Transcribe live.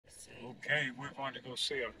Okay, we're going to go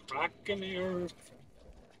see a crack in the earth.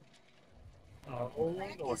 Oh,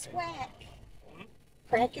 Crack Lord. is whack.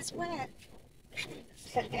 Crack is whack.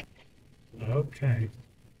 Okay.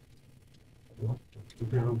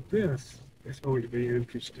 Now this is going to be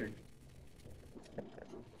interesting.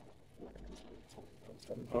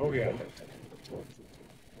 Oh, yeah.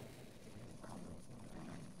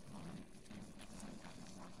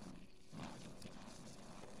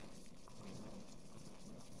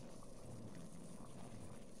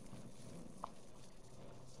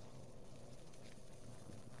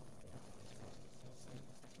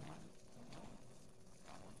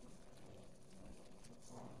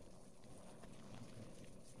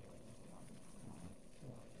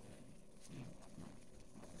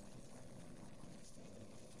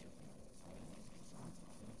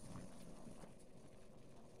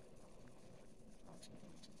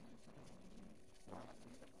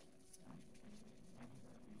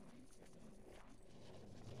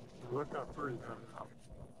 Look how pretty that is.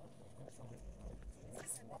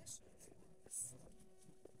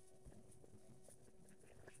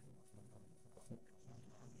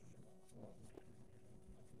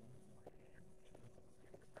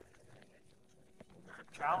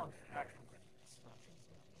 Challenge, actually.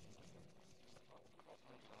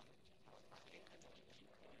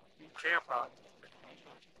 You camp out.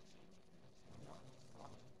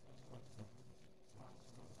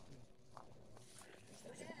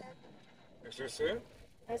 Is this it?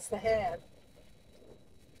 That's the head.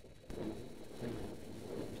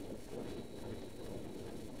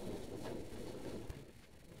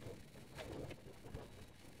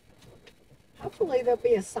 Hopefully there'll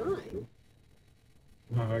be a sign.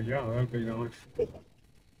 Yeah, that'd be nice.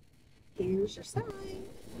 Here's your sign.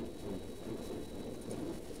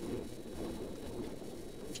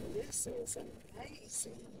 This is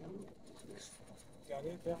amazing. Got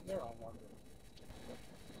it down there, I wonder.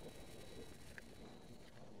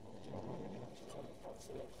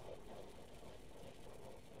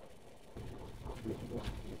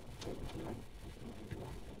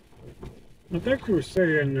 I think you were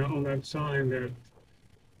saying on that sign that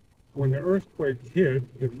when the earthquake hit,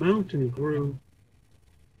 the mountain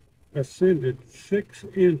ascended 6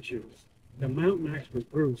 inches. The mountain actually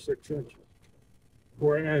grew 6 inches,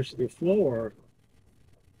 whereas the floor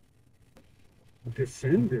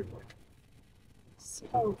descended.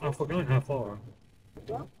 So, I forgot how far.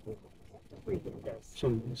 well, we have to read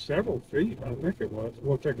it. Several feet, I think it was.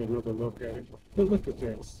 We'll take another look at it. But look at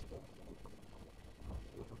this.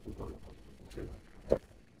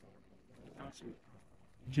 Some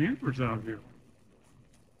campers out here.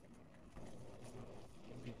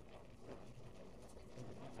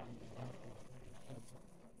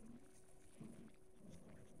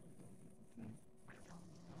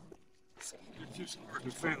 It's just hard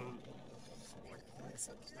to film. It's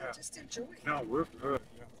okay. Yeah. Just enjoy it. No, we're good.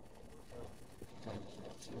 Yeah.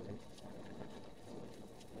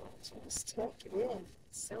 Just take it in.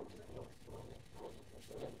 So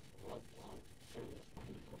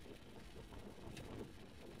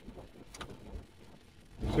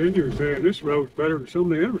Cindy was saying this road's better than some of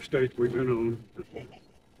the interstates we've been on.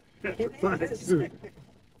 That's a it fact, is. too.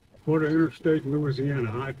 What an interstate in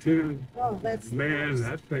Louisiana, I-10. Oh, that's the Man, worst.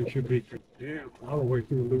 that thing should be condemned all the way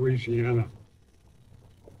through Louisiana.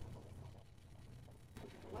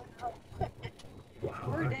 Wow. Wow,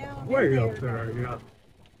 We're that's down way in up there. there, yeah.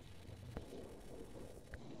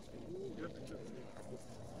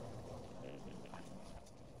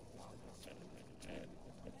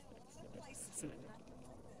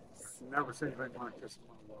 Never seen anything like this in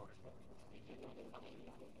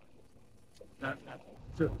my life.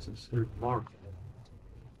 This is remarkable.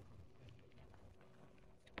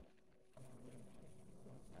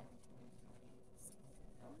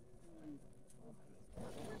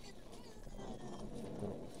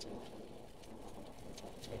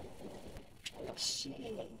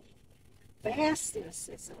 Gee, vastness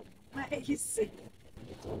is amazing.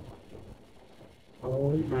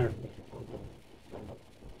 Holy man.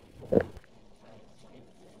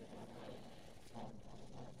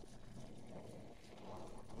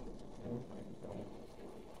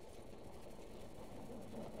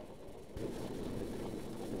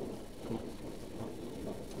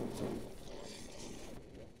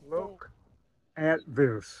 Look at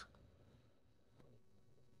this.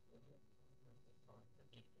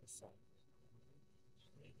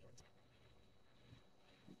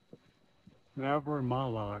 Never in my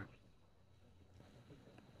life.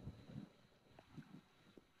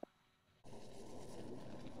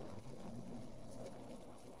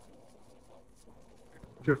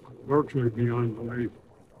 Just virtually beyond belief.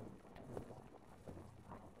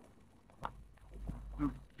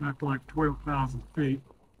 That's like 12,000 feet.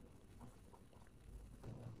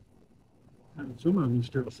 And some of them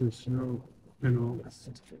still see snow in August.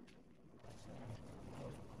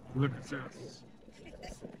 Look at this.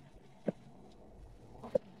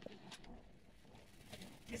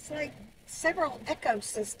 It's like several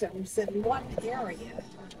ecosystems in one area.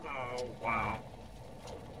 Oh, wow.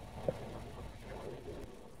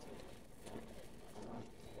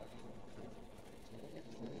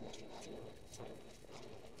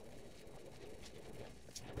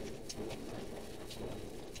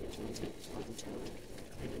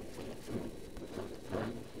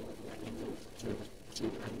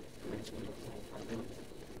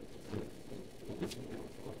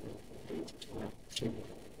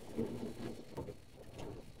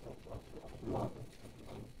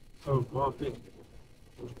 Oh, coffee.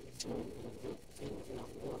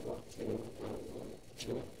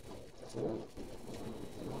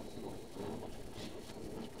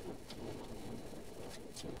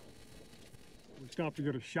 We stopped to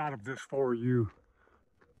get a shot of this for you.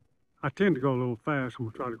 I tend to go a little fast. I'm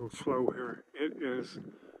gonna try to go slow here. It is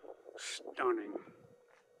stunning.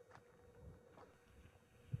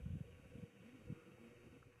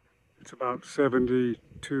 It's about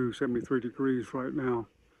 72, 73 degrees right now.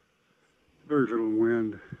 Very little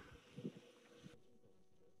wind.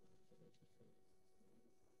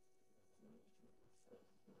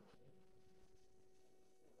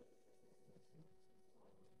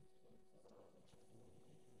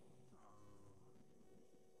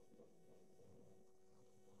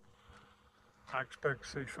 I expect to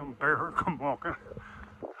see some bear come walking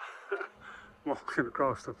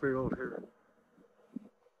across the field here.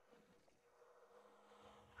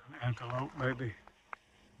 An antelope, maybe.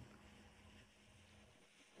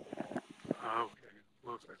 Okay,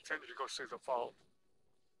 well, it's time to go see the fall.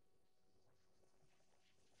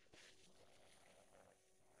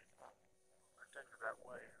 I take it that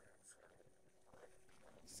way.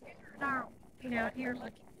 Scared are we out here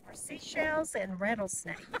looking for seashells and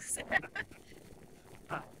rattlesnakes?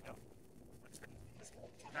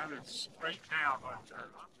 Now it's straight down right there.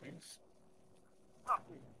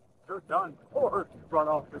 You're done before you run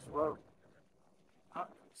off this road.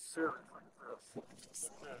 Seriously,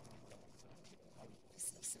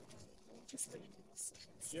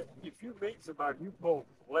 if you meet somebody, you pull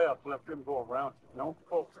left, let them go around you. Don't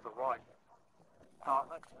pull to the right.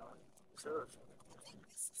 Seriously.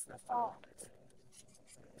 This is the fall.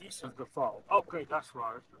 This is the fall. Okay, that's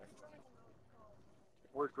right.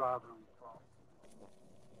 We're driving on the fall.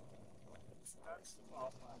 That's the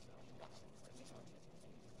fall.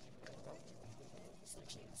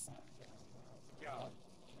 Yeah.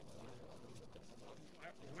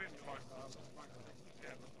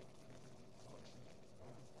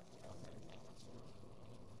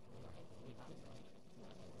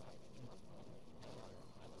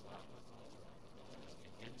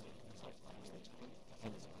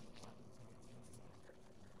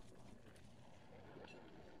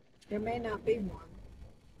 There may not be one.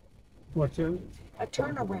 What's that? A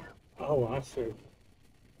turnaround. Oh, I see.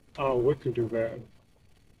 Oh, we can do that.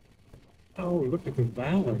 Oh, look at the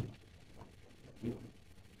valley.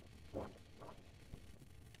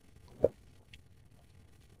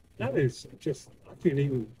 That is just, I can't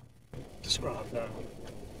even describe that.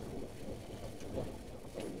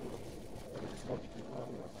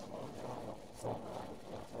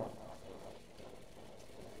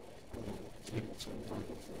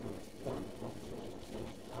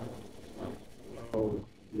 Oh,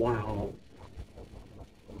 wow.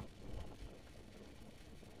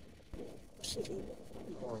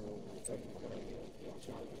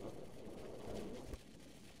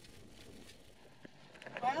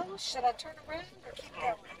 Well, should I turn around or keep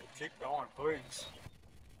going? Keep going, please.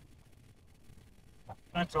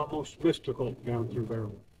 That's almost mystical down through there.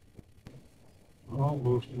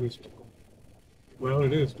 Almost mystical. Well,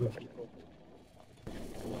 it is mystical.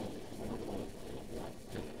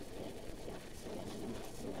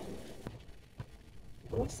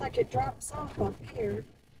 Looks like it drops off up here.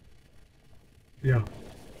 Yeah.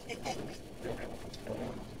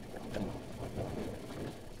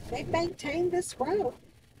 They maintain this road,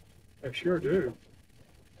 They sure do.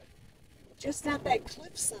 just not that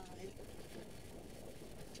cliffside.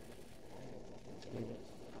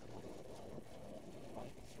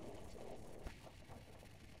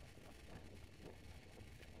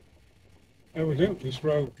 Evidently, this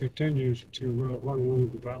road continues to run along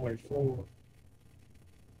the valley floor.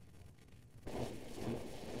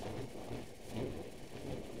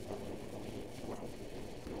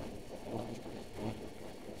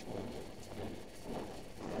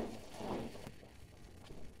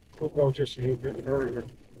 We'll go just a little bit further.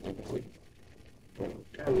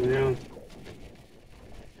 Turn around.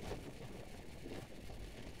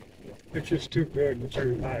 It's just too good to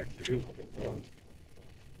turn back. I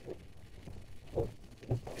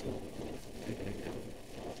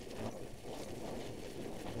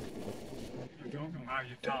don't know how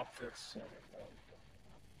you top this.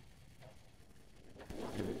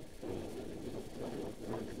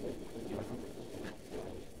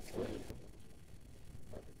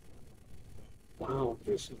 Wow,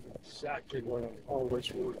 this is exactly what I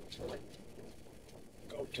always wanted to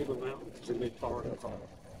go to the mountains and be part of.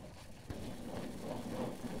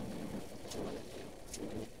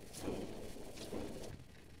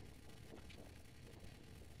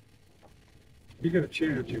 If you get a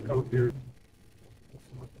chance, you come here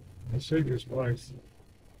and see this place.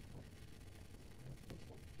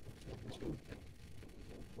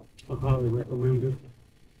 I highly recommend it.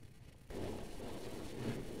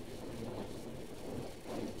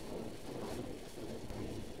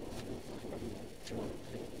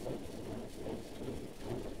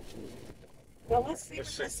 Well, let's see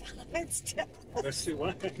Let's what this signs tell us. Let's see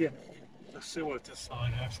what, yeah, let's see what this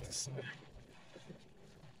sign has to say.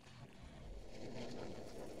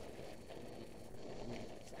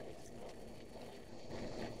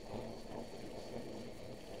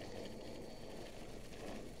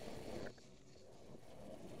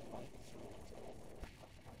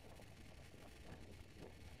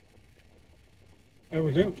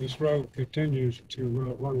 Evidently, this road continues to run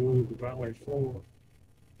along the valley floor.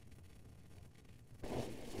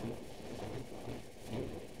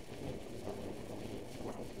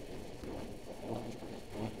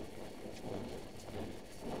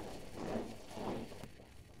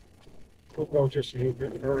 We'll go just a little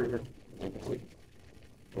bit further.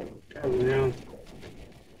 Turn around.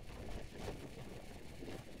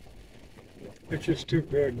 It's just too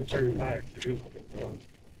good to turn back.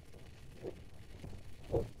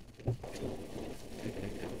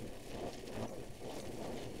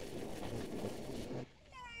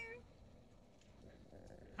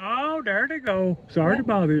 Oh, there they go. Sorry to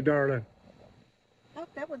bother you, darling. Oh,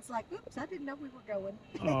 that one's like, oops, I didn't know we were going.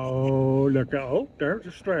 Oh, look. Oh, there's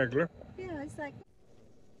a straggler. Yeah, it's like,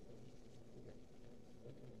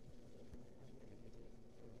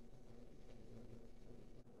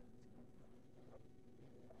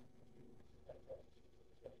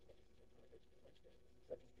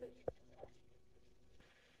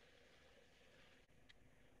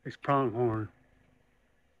 It's pronghorn.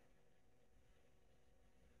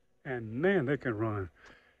 And man, they can run.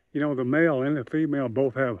 You know, the male and the female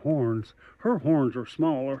both have horns. Her horns are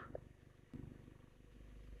smaller.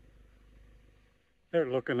 They're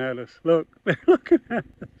looking at us. Look, they're looking at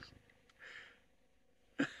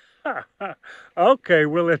us. Okay,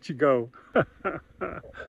 we'll let you go.